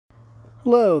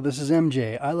Hello, this is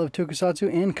MJ. I love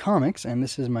tokusatsu and comics, and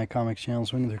this is my comics channel,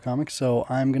 Swing Their Comics. So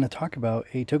I'm going to talk about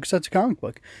a tokusatsu comic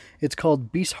book. It's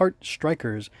called Beast Heart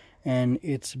Strikers, and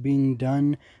it's being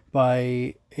done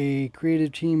by a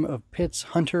creative team of Pitts,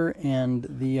 Hunter, and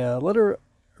the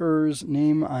letterer's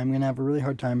name I'm going to have a really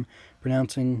hard time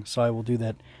pronouncing, so I will do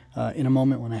that in a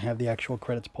moment when I have the actual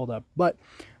credits pulled up. But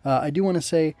I do want to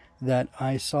say that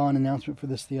I saw an announcement for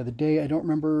this the other day. I don't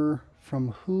remember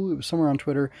from who. It was somewhere on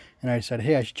Twitter, and I decided,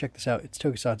 hey, I should check this out. It's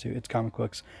tokusatsu. It's comic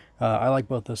books. I like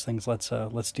both those things.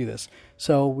 Let's do this.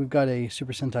 So we've got a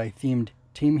Super Sentai themed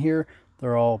team here.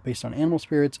 They're all based on animal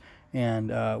spirits, and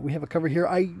we have a cover here.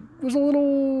 I was a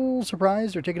little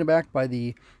surprised or taken aback by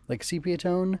the sepia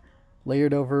tone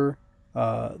layered over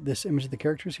this image of the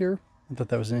characters here. I thought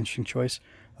that was an interesting choice.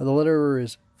 The letterer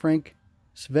is Frank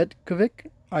Svetkovic,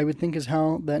 I would think is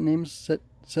how that name's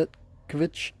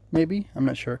Setkovic, maybe. I'm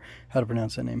not sure how to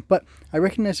pronounce that name. But I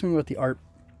recognized something about the art,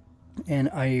 and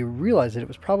I realized that it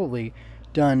was probably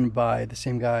done by the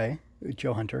same guy,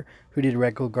 Joe Hunter, who did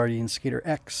Red Gold Guardian Skater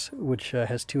X, which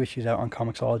has 2 issues out on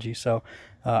Comixology. So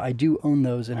I do own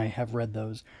those, and I have read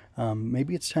those.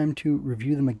 Maybe it's time to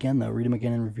review them again, though. Read them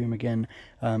again and review them again.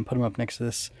 Put them up next to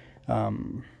this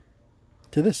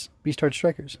Beast Heart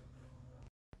Strikers.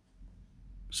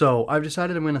 So I've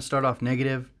decided I'm going to start off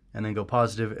negative and then go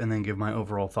positive and then give my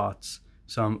overall thoughts.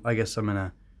 So I guess I'm going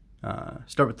to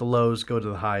start with the lows, go to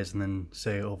the highs, and then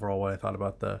say overall what I thought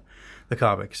about the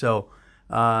comic. So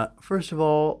first of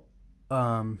all,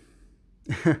 I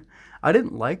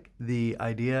didn't like the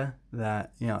idea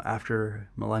that, after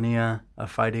millennia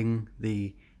of fighting,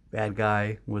 the bad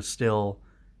guy was still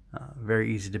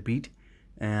very easy to beat.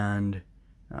 And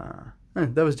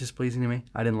that was displeasing to me.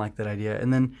 I didn't like that idea.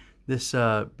 And then this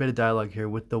bit of dialogue here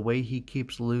with the way he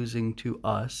keeps losing to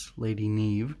us, Lady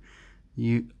Neve,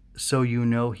 so you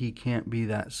know he can't be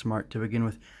that smart to begin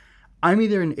with. I'm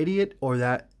either an idiot or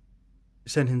that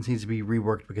sentence needs to be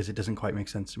reworked because it doesn't quite make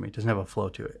sense to me. It doesn't have a flow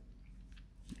to it.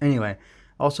 Anyway,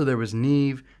 also there was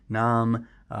Neve, Nam,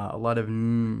 a lot of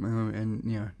and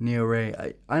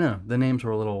Neore. I don't know. The names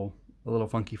were a little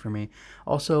funky for me.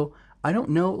 Also, I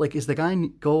don't know. Like, is the guy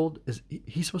in gold? Is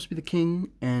he supposed to be the king?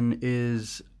 And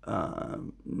is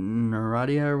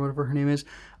Naradia or whatever her name is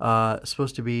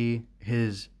supposed to be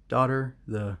his daughter,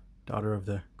 the daughter of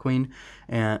the queen,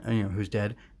 and who's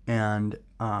dead? And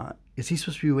is he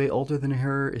supposed to be way older than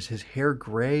her? Is his hair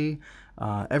gray?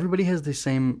 Everybody has the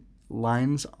same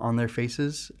lines on their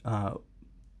faces,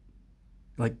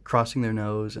 like crossing their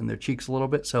nose and their cheeks a little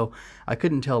bit. So I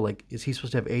couldn't tell, like, is he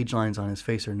supposed to have age lines on his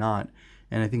face or not?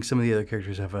 And I think some of the other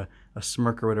characters have a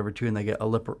smirk or whatever too, and they get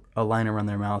a line around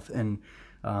their mouth. And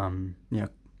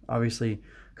obviously,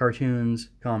 cartoons,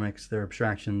 comics, they're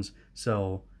abstractions,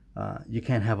 so you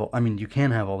can't have you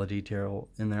can have all the detail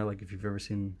in there. Like if you've ever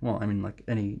seen, like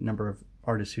any number of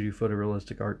artists who do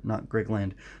photorealistic art, not Greg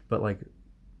Land, but like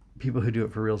people who do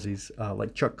it for realsies,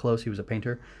 like Chuck Close, he was a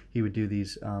painter. He would do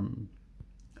these.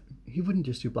 He wouldn't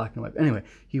just do black and white. Anyway,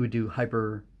 he would do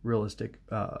hyper realistic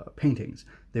paintings.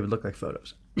 They would look like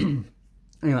photos. Anyway,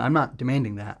 I'm not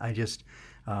demanding that. I just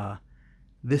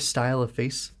this style of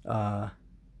face I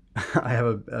have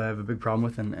a big problem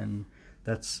with, and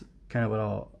that's kind of what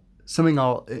I'll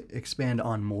expand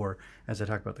on more as I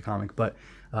talk about the comic. But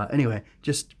anyway,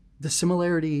 just the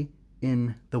similarity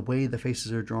in the way the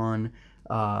faces are drawn.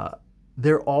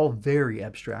 They're all very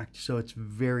abstract, so it's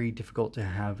very difficult to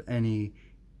have any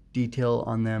detail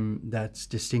on them that's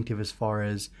distinctive as far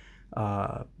as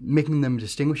making them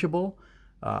distinguishable.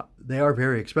 They are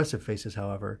very expressive faces,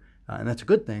 however, and that's a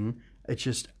good thing. It's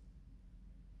just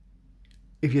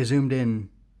if you zoomed in,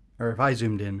 or if I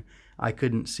zoomed in, I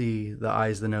couldn't see the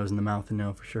eyes, the nose, and the mouth and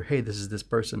know for sure, hey, this is this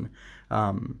person.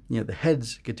 The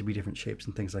heads get to be different shapes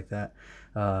and things like that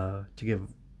to give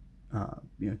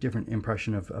different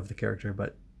impression of the character.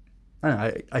 But I don't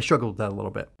know, I struggled with that a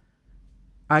little bit.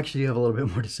 I actually have a little bit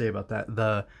more to say about that.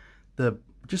 The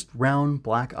just round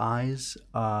black eyes,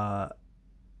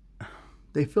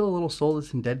 they feel a little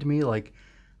soulless and dead to me. Like,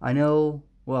 I know.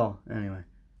 Well, anyway,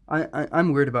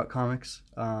 I'm weird about comics.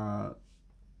 My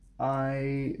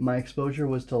exposure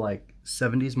was to like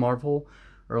 70s Marvel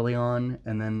early on,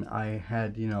 and then I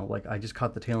had I just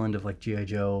caught the tail end of like GI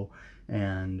Joe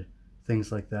and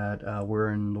things like that.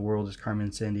 Where in the World is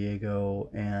Carmen Sandiego,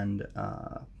 and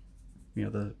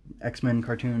the X-Men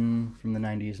cartoon from the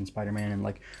 90s, and Spider-Man, and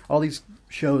like all these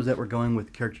shows that were going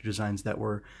with character designs that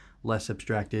were less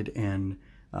abstracted and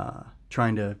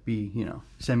trying to be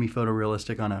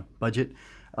semi-photorealistic on a budget.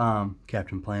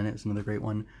 Captain Planet is another great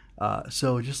one.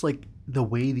 So just like the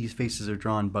way these faces are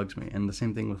drawn bugs me, and the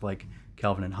same thing with like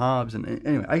Calvin and Hobbes. And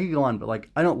anyway, I could go on, but like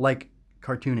I don't like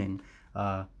cartooning.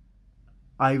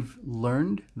 I've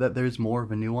learned that there's more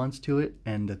of a nuance to it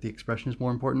and that the expression is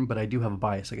more important, but I do have a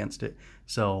bias against it.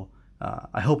 So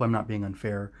I hope I'm not being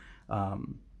unfair,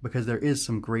 because there is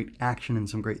some great action and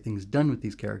some great things done with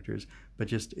these characters, but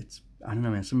just I don't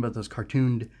know, man, something about those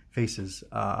cartooned faces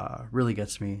really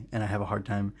gets me, and I have a hard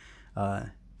time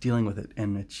dealing with it.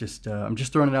 And it's just, I'm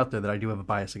just throwing it out there that I do have a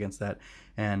bias against that,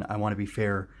 and I want to be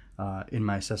fair in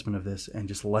my assessment of this and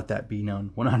just let that be known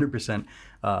 100%,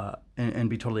 and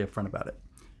be totally upfront about it.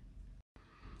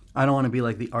 I don't want to be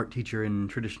like the art teacher in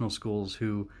traditional schools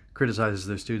who criticizes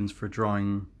their students for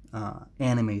drawing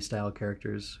anime style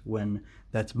characters when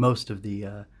that's most of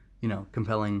the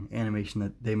compelling animation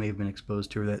that they may have been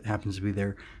exposed to, or that happens to be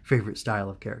their favorite style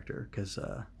of character, because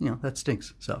that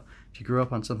stinks. So if you grew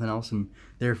up on something else and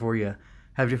therefore you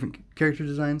have different character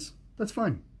designs, that's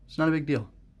fine. It's not a big deal.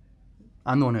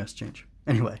 I'm the one who has to change.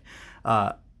 Anyway,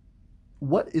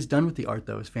 what is done with the art,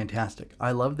 though, is fantastic.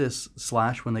 I love this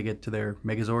Slash when they get to their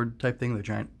Megazord type thing, their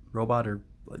giant robot, or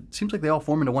it seems like they all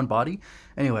form into one body.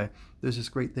 Anyway, there's this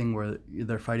great thing where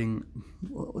they're fighting,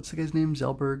 what's the guy's name?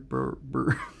 Zellberg?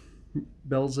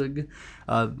 Belzig?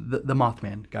 The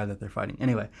Mothman guy that they're fighting.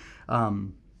 Anyway,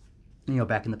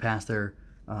 back in the past, they're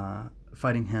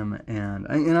fighting him, and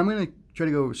I'm going to try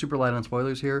to go super light on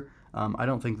spoilers here. I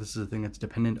don't think this is a thing that's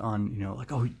dependent on,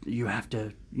 you have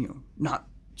to, not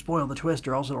spoil the twist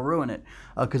or else it'll ruin it,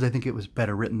 because I think it was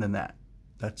better written than that.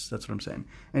 That's what I'm saying.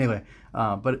 Anyway,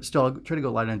 but still, I'll try to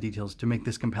go light on details to make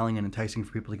this compelling and enticing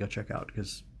for people to go check out,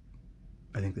 because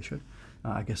I think they should.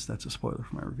 I guess that's a spoiler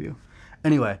for my review.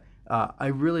 Anyway, I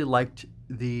really liked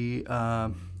the...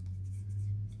 one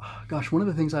of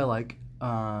the things I like,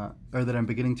 or that I'm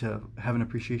beginning to have an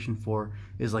appreciation for,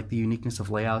 is like the uniqueness of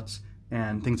layouts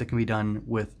and things that can be done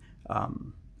with...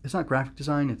 it's not graphic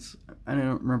design, I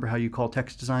don't remember how you call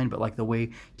text design, but like the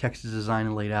way text is designed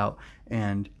and laid out,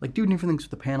 and like doing different things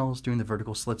with the panels, doing the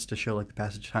vertical slits to show like the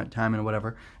passage time and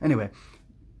whatever. Anyway,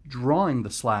 drawing the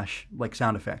slash like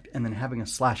sound effect and then having a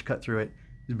slash cut through it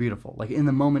is beautiful. Like in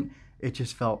the moment, it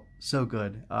just felt so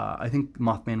good. I think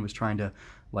Mothman was trying to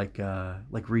like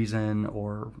reason,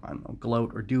 or I don't know,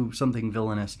 gloat or do something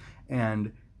villainous,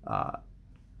 and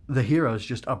the heroes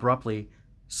just abruptly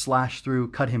slash through,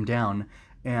 cut him down,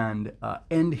 and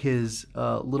end his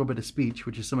little bit of speech,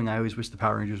 which is something I always wish the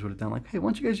Power Rangers would have done. Like, hey, why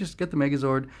don't you guys just get the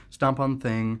Megazord, stomp on the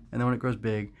thing, and then when it grows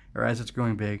big, or as it's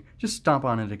growing big, just stomp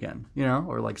on it again,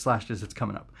 or like slash as it's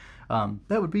coming up.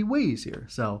 That would be way easier.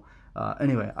 So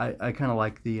anyway, I kind of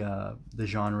like the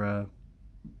genre,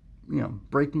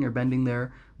 breaking or bending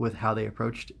there with how they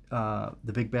approached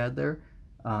the big bad there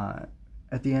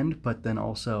at the end, but then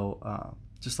also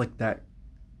just like that,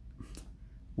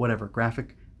 whatever,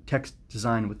 graphic text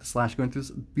design with the slash going through.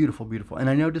 Beautiful, beautiful. And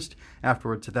I noticed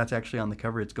afterwards that that's actually on the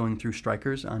cover. It's going through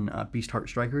Strikers on Beast Heart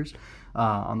Strikers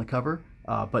on the cover.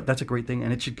 But that's a great thing,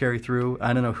 and it should carry through.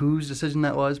 I don't know whose decision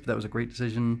that was, but that was a great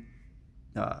decision.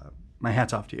 My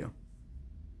hat's off to you.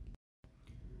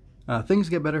 Things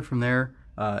get better from there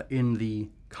in the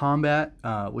combat,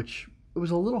 which it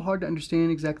was a little hard to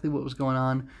understand exactly what was going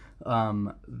on.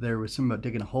 There was something about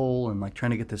digging a hole and like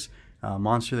trying to get this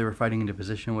monster they were fighting into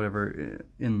position, whatever,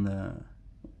 in the...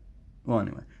 Well,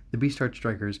 anyway, the Beast Heart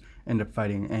Strikers end up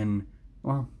fighting, and,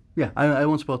 well, yeah, I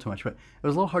won't spoil too much, but it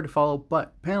was a little hard to follow,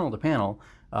 but panel to panel,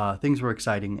 things were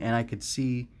exciting, and I could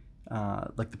see,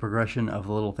 like, the progression of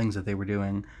the little things that they were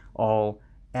doing, all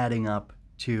adding up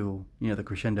to, the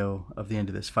crescendo of the end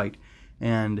of this fight,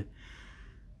 and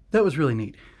that was really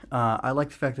neat. I like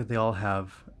the fact that they all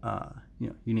have...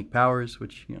 unique powers,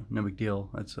 which, no big deal.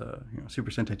 That's a,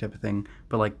 Super Sentai type of thing.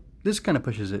 But, like, this kind of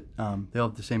pushes it. They all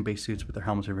have the same base suits, but their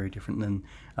helmets are very different. And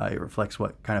then it reflects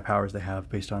what kind of powers they have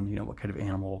based on, what kind of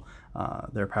animal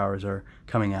their powers are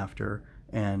coming after.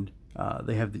 And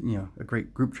they have, a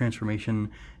great group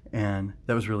transformation. And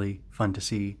that was really fun to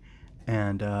see.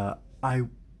 And I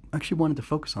actually wanted to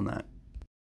focus on that.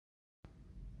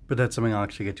 But that's something I'll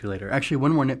actually get to later. Actually,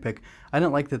 one more nitpick. I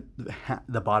don't like that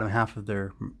the bottom half of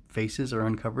their faces are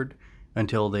uncovered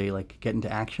until they like get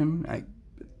into action.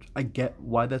 I get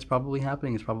why that's probably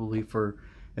happening. It's probably for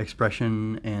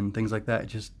expression and things like that. It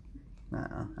just,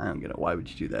 I don't get it. Why would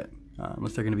you do that?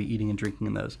 Unless they're going to be eating and drinking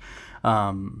in those.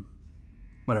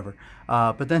 Whatever.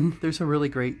 But then there's a really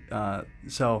great,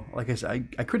 so like I said,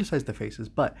 I criticized the faces,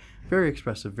 but very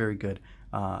expressive, very good.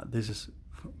 There's this...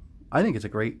 I think it's a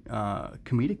great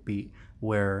comedic beat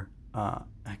where I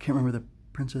can't remember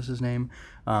princess's name.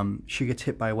 She gets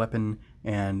hit by a weapon,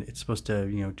 and it's supposed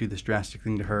to, do this drastic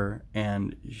thing to her,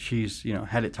 and she's,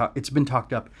 had it's been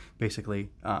talked up basically,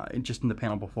 just in the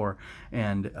panel before,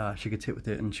 and she gets hit with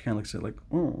it, and she kind of looks at it like,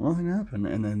 oh, nothing happened,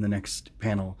 and then the next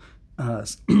panel,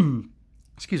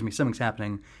 excuse me, something's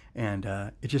happening, and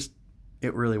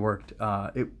it really worked.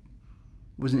 It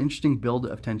was an interesting build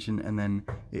of tension, and then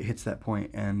it hits that point,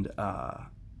 and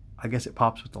I guess it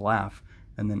pops with the laugh,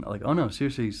 and then like, oh no,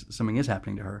 seriously, something is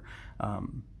happening to her.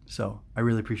 So I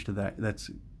really appreciated that. That's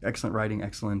excellent writing,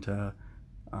 excellent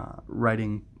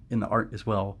writing in the art as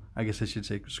well. I guess I should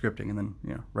say scripting, and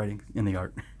then writing in the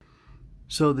art.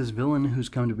 So this villain who's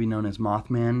come to be known as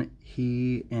Mothman,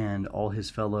 he and all his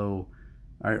fellow,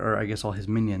 or I guess all his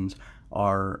minions,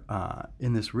 are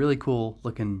in this really cool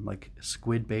looking like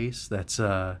squid base. That's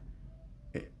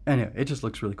anyway, it just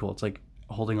looks really cool. It's like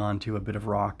holding on to a bit of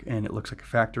rock, and it looks like a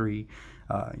factory,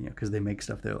 because they make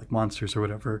stuff there like monsters or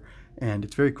whatever, and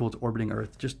it's very cool. It's orbiting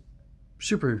Earth, just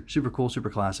super cool, super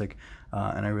classic,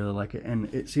 and I really like it.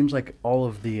 And it seems like all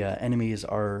of the enemies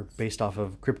are based off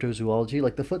of cryptozoology.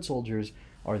 Like the foot soldiers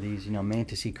are these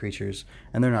mantis-y creatures,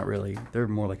 and they're not really, they're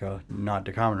more like a nod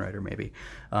to Kamen Rider maybe,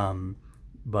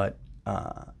 but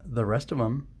the rest of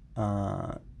them,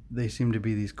 they seem to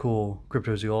be these cool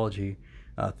cryptozoology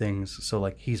things. So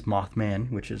like he's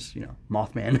Mothman, which is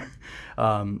Mothman.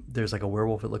 There's like a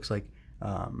werewolf, it looks like.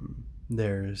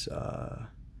 There's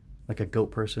like a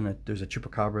goat person. There's a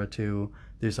chupacabra too.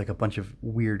 There's like a bunch of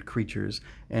weird creatures,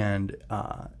 and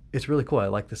it's really cool. I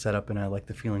like the setup, and I like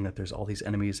the feeling that there's all these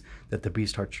enemies that the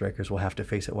Beast Heart Strikers will have to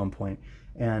face at one point.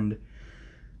 And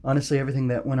honestly, everything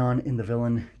that went on in the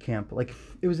villain camp, like,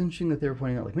 it was interesting that they were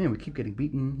pointing out, like, man, we keep getting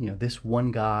beaten. This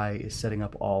one guy is setting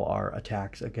up all our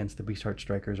attacks against the Beast Heart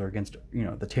Strikers, or against,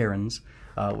 the Terrans,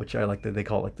 which I like that they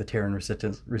call it like the Terran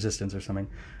resistance or something,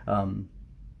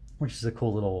 which is a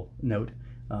cool little note.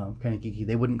 Kind of geeky.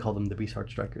 They wouldn't call them the Beast Heart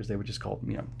Strikers. They would just call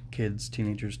them, kids,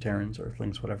 teenagers, Terrans,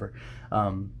 Earthlings, whatever.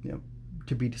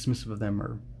 To be dismissive of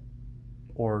them,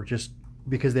 or just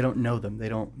because they don't know them.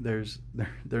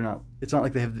 They're not, it's not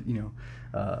like they have,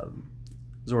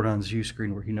 Zordon's view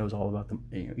screen where he knows all about them,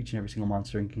 each and every single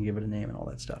monster, and can give it a name and all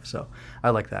that stuff. So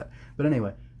I like that. But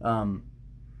anyway,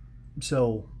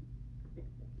 so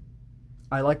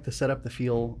I like the setup, the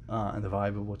feel, and the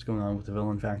vibe of what's going on with the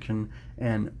villain faction,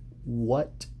 and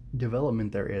what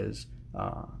development there is,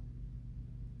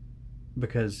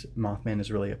 because Mothman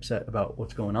is really upset about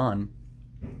what's going on.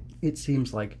 It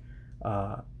seems like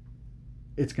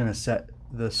it's going to set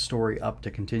the story up to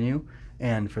continue,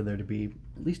 and for there to be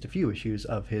at least a few issues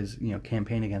of his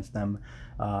campaign against them,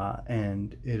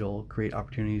 and it'll create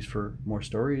opportunities for more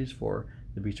stories, for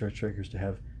the Beast Heart Strikers to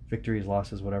have victories,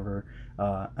 losses, whatever.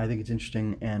 I think it's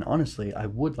interesting, and honestly, I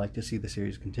would like to see the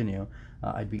series continue.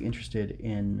 I'd be interested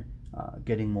in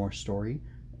getting more story,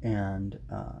 and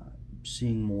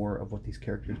seeing more of what these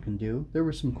characters can do. There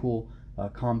were some cool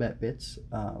combat bits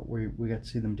where we got to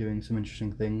see them doing some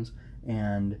interesting things,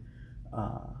 and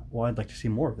well, I'd like to see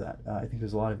more of that. I think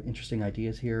there's a lot of interesting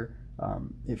ideas here.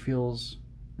 It feels,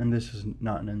 and this is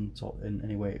not an insult in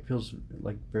any way, it feels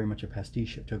like very much a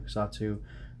pastiche of Tokusatsu.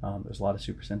 There's a lot of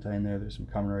Super Sentai in there. There's some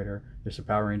Kamen Rider. There's some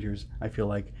Power Rangers, I feel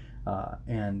like.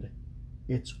 And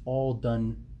it's all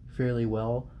done fairly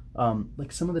well.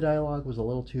 Like some of the dialogue was a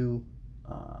little too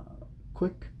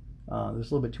quick.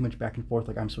 There's a little bit too much back and forth.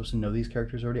 Like, I'm supposed to know these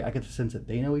characters already. I get the sense that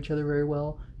they know each other very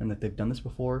well, and that they've done this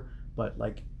before. But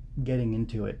like getting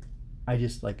into it, I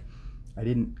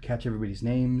didn't catch everybody's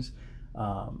names.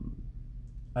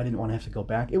 I didn't want to have to go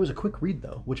back. It was a quick read,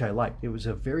 though, which I liked. It was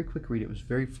a very quick read. It was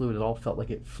very fluid. It all felt like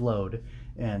it flowed,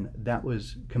 and that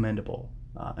was commendable.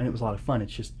 And it was a lot of fun.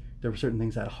 It's just there were certain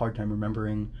things I had a hard time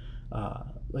remembering.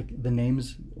 Like the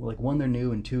names, like one, they're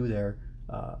new, and two, they're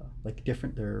like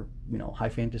different. They're high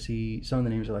fantasy. Some of the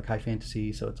names are like high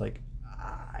fantasy, so it's like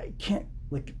I can't,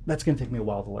 like, that's gonna take me a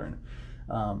while to learn.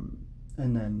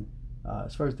 And then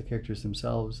as far as the characters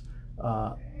themselves,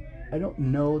 I don't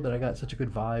know that I got such a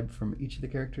good vibe from each of the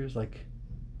characters. Like,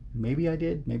 maybe I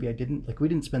did, maybe I didn't. Like, we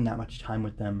didn't spend that much time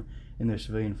with them in their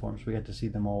civilian forms. We got to see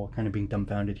them all kind of being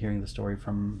dumbfounded, hearing the story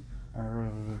from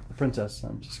the princess.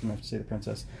 I'm just gonna have to say the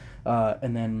princess.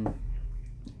 And then,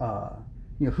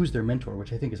 who's their mentor,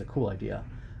 which I think is a cool idea.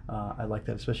 I like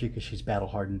that, especially because she's battle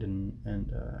hardened,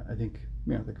 and I think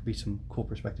there could be some cool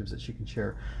perspectives that she can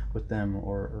share with them,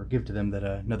 or give to them that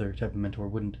another type of mentor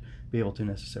wouldn't be able to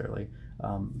necessarily.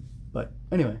 But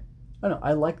anyway, I don't know.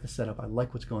 I like the setup. I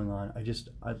like what's going on.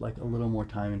 I'd like a little more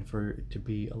time, and for it to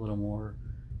be a little more,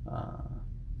 I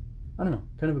don't know,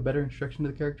 kind of a better introduction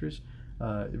to the characters.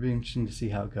 It'd be interesting to see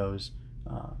how it goes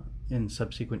in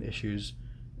subsequent issues.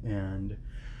 and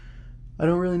I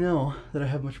don't really know that I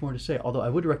have much more to say. Although I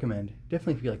would recommend,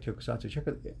 definitely if you like Tokusatsu, check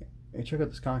out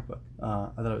this comic book. I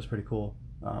thought it was pretty cool.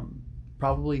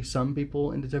 Probably some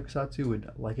people into Tokusatsu would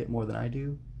like it more than I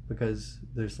do because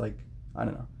there's like, I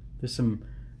don't know, there's some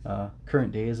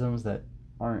current deisms that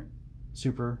aren't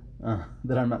super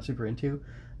that I'm not super into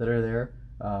that are there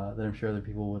that I'm sure other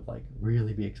people would like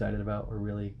really be excited about or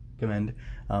really commend,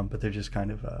 but they're just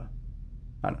kind of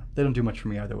I don't know, they don't do much for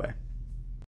me either way.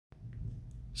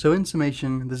 So in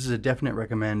summation, this is a definite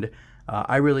recommend.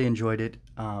 I really enjoyed it.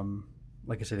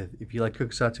 Like I said, if you like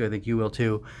Tokusatsu, I think you will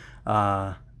too.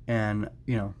 And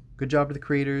you know, good job to the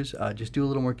creators. Just do a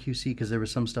little more QC because there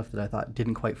was some stuff that I thought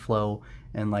didn't quite flow,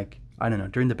 and like I don't know,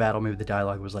 during the battle maybe the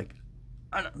dialogue was like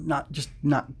not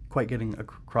quite getting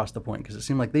across the point because it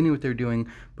seemed like they knew what they were doing,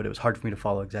 but it was hard for me to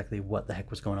follow exactly what the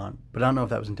heck was going on. But I don't know if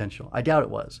that was intentional. I doubt it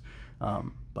was,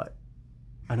 but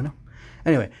I don't know.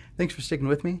 Anyway, thanks for sticking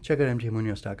with me. Check out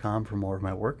mjmunoz.com for more of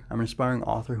my work. I'm an aspiring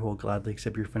author who will gladly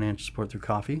accept your financial support through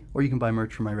coffee, or you can buy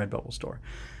merch from my Redbubble store.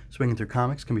 Swinging Through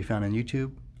Comics can be found on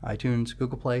YouTube, iTunes,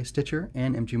 Google Play, Stitcher,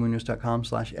 and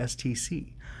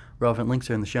mjmunoz.com/stc. Relevant links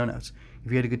are in the show notes.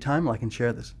 If you had a good time, like and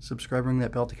share this. Subscribe, ring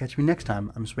that bell to catch me next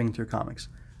time I'm swinging through comics.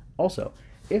 Also,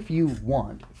 if you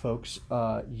want, folks,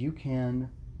 you can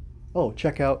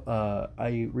check out,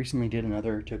 I recently did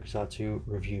another Tokusatsu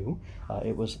review.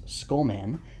 It was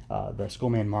Skullman, the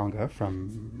Skullman manga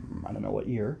from, I don't know what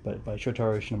year, but by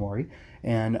Shotaro Ishinomori.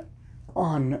 And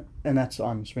that's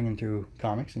on Swinging Through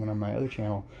Comics. And then on my other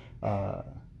channel,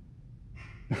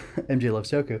 MJ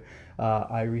Loves Toku,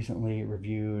 I recently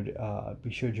reviewed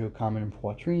Bishojo Kamen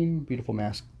Poitrine, Beautiful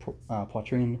Mask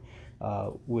Poitrine,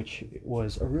 which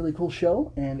was a really cool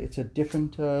show, and it's a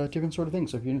different sort of thing.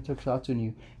 So if you're into Tokusatsu and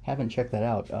you haven't checked that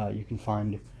out, you can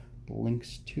find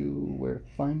links to where to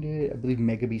find it. I believe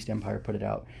Mega Beast Empire put it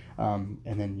out, and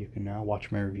then you can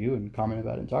watch my review and comment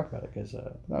about it and talk about it because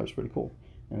that was pretty cool,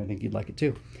 and I think you'd like it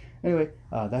too. Anyway,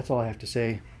 that's all I have to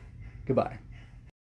say. Goodbye.